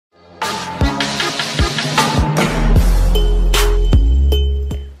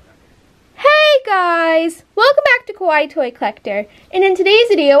guys, welcome back to Kawaii Toy Collector, and in today's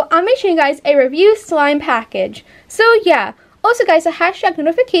video I'm going to show you guys a review slime package. So yeah, also guys, the hashtag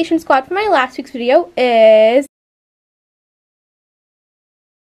notification squad for my last week's video is...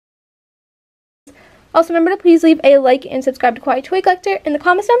 Also remember to please leave a like and subscribe to Kawaii Toy Collector. In the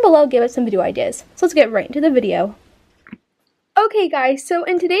comments down below, give us some video ideas. So let's get right into the video. Okay guys, so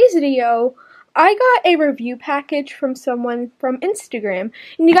in today's video, I got a review package from someone from Instagram,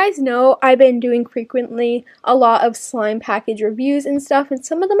 and you guys know I've been doing frequently a lot of slime package reviews and stuff, and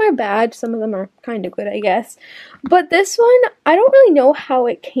some of them are bad, some of them are kind of good, I guess. But this one, I don't really know how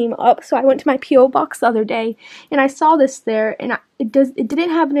it came up, so I went to my P.O. box the other day, and I saw this there, and it didn't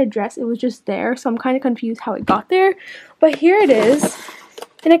have an address, it was just there, so I'm kind of confused how it got there. But here it is,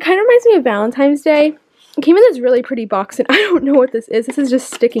 and it kind of reminds me of Valentine's Day. It came in this really pretty box, and I don't know what this is. This is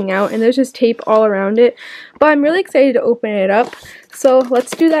just sticking out, and there's just tape all around it. But I'm really excited to open it up, so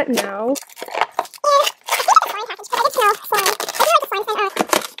let's do that now.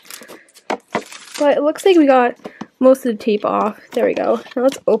 But it looks like we got most of the tape off. There we go. Now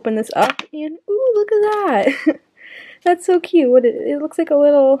let's open this up, and ooh, look at that. That's so cute. It looks like a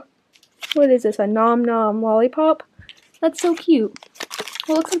little, what is this, a nom nom lollipop? That's so cute.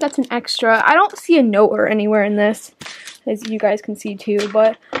 It looks like that's an extra. I don't see a note or anywhere in this, as you guys can see too,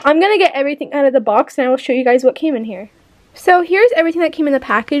 but I'm going to get everything out of the box and I will show you guys what came in here. So here's everything that came in the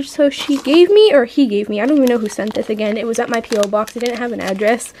package. So she gave me, or he gave me, I don't even know who sent this again. It was at my P.O. box. It didn't have an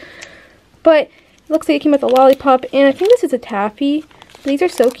address. But it looks like it came with a lollipop, and I think this is a taffy. These are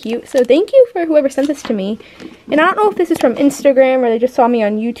so cute. So thank you for whoever sent this to me. And I don't know if this is from Instagram or they just saw me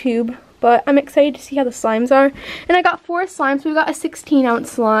on YouTube, but I'm excited to see how the slimes are. And I got 4 slimes. So we got a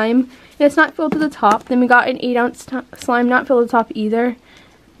 16-ounce slime, and it's not filled to the top. Then we got an 8-ounce slime, not filled to the top either.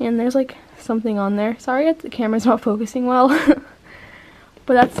 And there's like something on there. Sorry if the camera's not focusing well.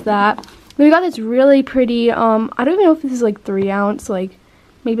 But that's that. Then we got this really pretty, I don't even know if this is like 3-ounce, like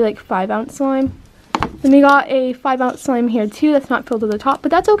maybe like 5-ounce slime. Then we got a 5-ounce slime here too that's not filled to the top, but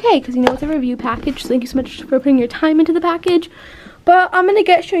that's okay because you know it's a review package. So thank you so much for putting your time into the package. But I'm going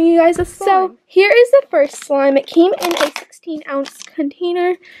to showing you guys the slime. So here is the first slime. It came in a 16-ounce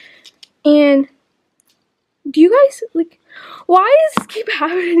container. And do you guys, like, why does this keep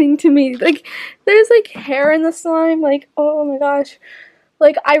happening to me? Like, there's like hair in the slime. Like, oh my gosh.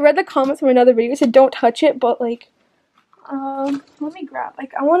 Like, I read the comments from another video. It said don't touch it, but like, let me grab,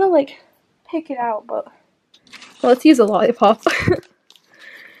 like, I want to like pick it out, but well, let's use a lollipop.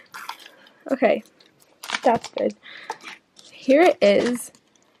 Okay, that's good. Here it is.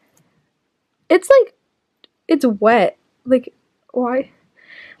 It's like, it's wet. Like, why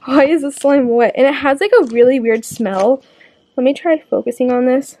is the slime wet? And it has like a really weird smell. Let me try focusing on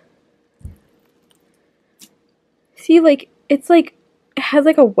this. See, like, it's like, it has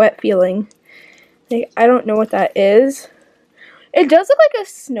like a wet feeling. Like, I don't know what that is. It does look like a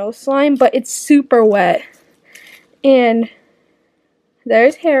snow slime, but it's super wet. And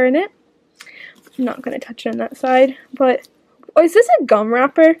there's hair in it. I'm not going to touch it on that side, but oh, is this a gum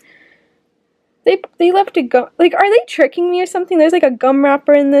wrapper? They left a gum, like, are they tricking me or something? There's like a gum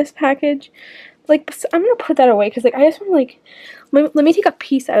wrapper in this package. Like, I'm gonna put that away because like I just want to like let me take a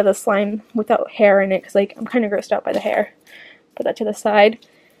piece out of the slime without hair in it because like I'm kind of grossed out by the hair. Put that to the side.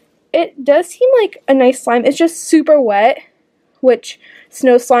 It does seem like a nice slime. It's just super wet, which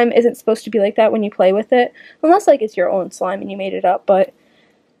snow slime isn't supposed to be like that when you play with it, unless like it's your own slime and you made it up. But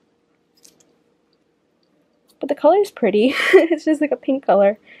the color is pretty. It's just like a pink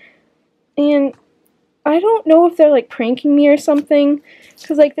color. And I don't know if they're like pranking me or something,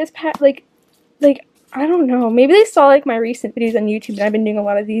 because like this like I don't know, maybe they saw like my recent videos on YouTube and I've been doing a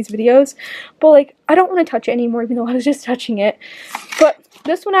lot of these videos, but like I don't want to touch it anymore even though I was just touching it. But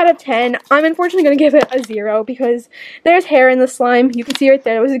this 1 out of 10, I'm unfortunately going to give it a 0 because there's hair in the slime. You can see right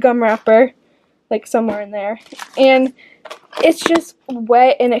there, it was a gum wrapper like somewhere in there, and it's just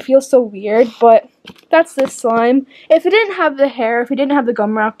wet and it feels so weird. But that's this slime. If it didn't have the hair, if it didn't have the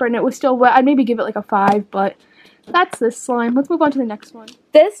gum wrapper and it was still wet, I'd maybe give it like a 5, but that's this slime. Let's move on to the next one.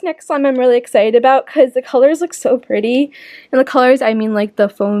 This next slime I'm really excited about because the colors look so pretty. And the colors, I mean like the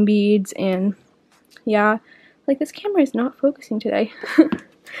foam beads, and yeah, like this camera is not focusing today. It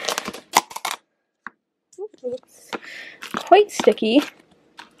looks quite sticky.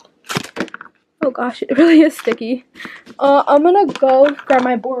 Oh gosh, it really is sticky. I'm gonna go grab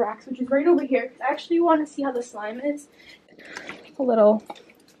my borax, which is right over here, because I actually want to see how the slime is. A little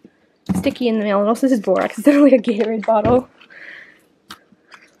sticky in the mail, and also this is borax instead of like a Gatorade bottle.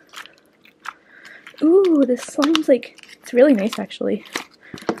 Ooh, this slime's like, it's really nice actually.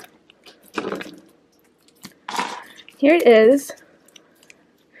 Here it is.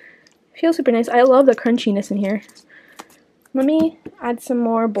 feels super nice. I love the crunchiness in here. Let me add some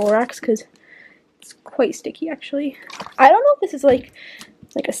more borax because it's quite sticky actually. I don't know if this is like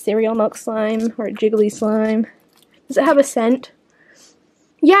a cereal milk slime or a jiggly slime. Does it have a scent?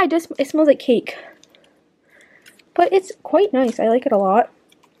 Yeah, it does. It smells like cake. But it's quite nice. I like it a lot.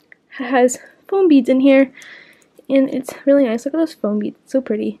 It has foam beads in here and it's really nice. Look at those foam beads. It's so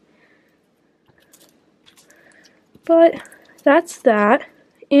pretty. But that's that.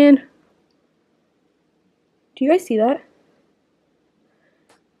 And do you guys see that?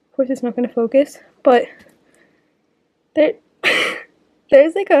 Of course it's not going to focus, but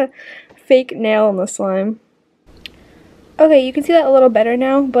there's like a fake nail in the slime. Okay, you can see that a little better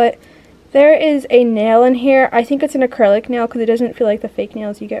now, but there is a nail in here. I think it's an acrylic nail because it doesn't feel like the fake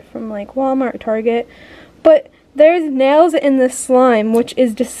nails you get from like Walmart or Target. But there's nails in the slime, which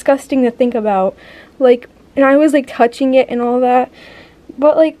is disgusting to think about. Like, and I was like touching it and all that,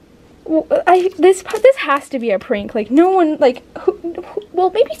 but like, this has to be a prank. Like, no one, like,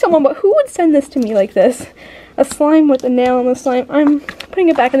 well, maybe someone, but who would send this to me like this? A slime with a nail in the slime. I'm putting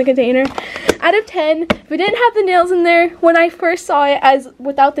it back in the container. Out of 10, if it didn't have the nails in there when I first saw it as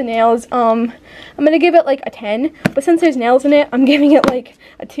without the nails, I'm gonna give it like a 10. But since there's nails in it, I'm giving it like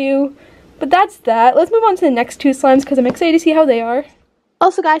a 2. But that's that. Let's move on to the next 2 slimes because I'm excited to see how they are.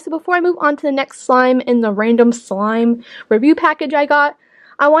 Also guys, so before I move on to the next slime in the random slime review package I got,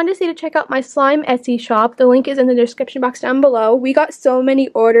 I wanted to say to check out my slime Etsy shop. The link is in the description box down below. We got so many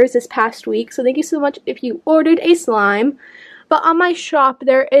orders this past week, so thank you so much if you ordered a slime. But on my shop,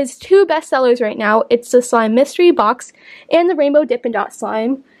 there is 2 bestsellers right now. It's the Slime Mystery Box and the Rainbow Dippin' Dot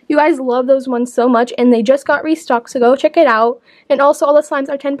Slime. You guys love those ones so much, and they just got restocked, so go check it out. And also, all the slimes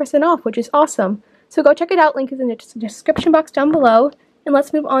are 10% off, which is awesome. So go check it out. Link is in the description box down below. And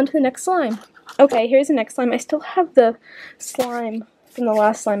let's move on to the next slime. Okay, here's the next slime. I still have the slime from the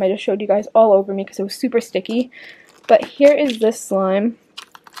last slime I just showed you guys all over me because it was super sticky. But here is this slime.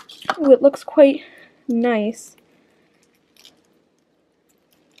 Ooh, it looks quite nice.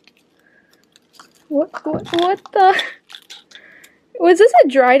 What the? Was this a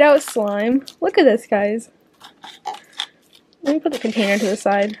dried out slime? Look at this, guys. Let me put the container to the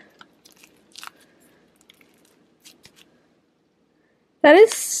side. That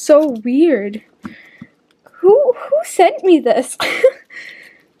is so weird. Who sent me this?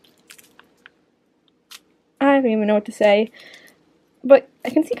 I don't even know what to say. But I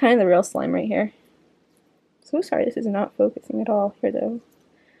can see kind of the real slime right here. So sorry this is not focusing at all. Here though.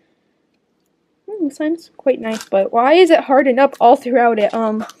 The slime's quite nice, but why is it hardened up all throughout it?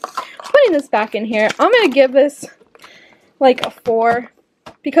 Putting this back in here, I'm gonna give this like a 4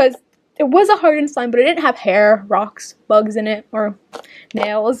 because it was a hardened slime, but it didn't have hair, rocks, bugs in it, or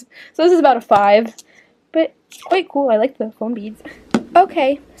nails. So this is about a 5. But it's quite cool. I like the foam beads.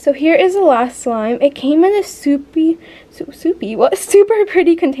 Okay, so here is the last slime. It came in a super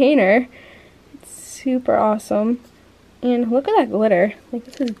pretty container. It's super awesome. And look at that glitter. Like,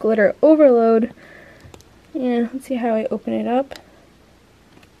 this is glitter overload. And let's see how I open it up.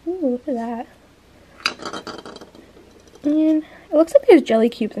 Ooh, look at that. And it looks like there's jelly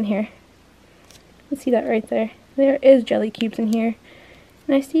cubes in here. Let's see that right there. There is jelly cubes in here.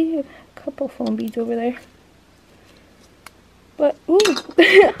 And I see a couple foam beads over there. But, ooh,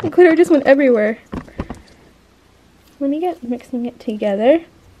 glitter just went everywhere. Let me get mixing it together.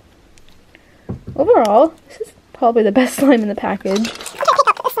 Overall, this is probably the best slime in the package. I'm gonna pick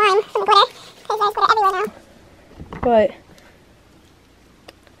up the slime from the glitter, because there's glitter everywhere now. But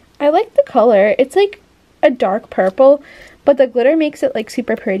I like the color. It's like a dark purple, but the glitter makes it like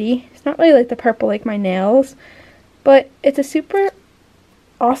super pretty. It's not really like the purple like my nails, but it's a super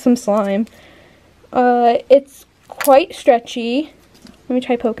awesome slime. It's quite stretchy. Let me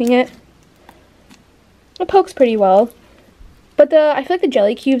try poking it. It pokes pretty well. But I feel like the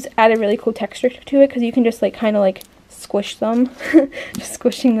jelly cubes add a really cool texture to it because you can just like kind of like squish them. Just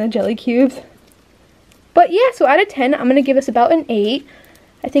squishing the jelly cubes. But yeah, so out of 10, I'm going to give this about an 8.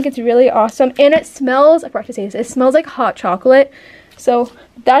 I think it's really awesome. And it smells, I forgot to say this, it smells like hot chocolate. So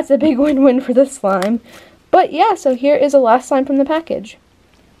that's a big win-win for the slime. But yeah, so here is the last slime from the package.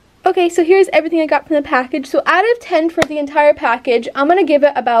 Okay, so here's everything I got from the package. So out of 10 for the entire package, I'm going to give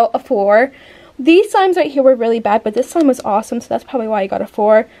it about a 4. These slimes right here were really bad, but this slime was awesome, so that's probably why I got a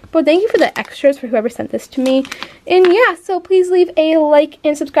 4. But thank you for the extras for whoever sent this to me. And yeah, so please leave a like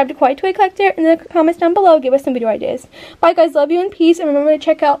and subscribe to Kawaii Toy Collector in the comments down below. Give us some video ideas. Bye guys, love you and peace, and remember to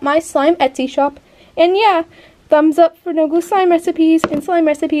check out my slime Etsy shop. And yeah, thumbs up for no glue slime recipes and slime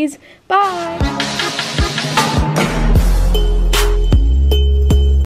recipes. Bye!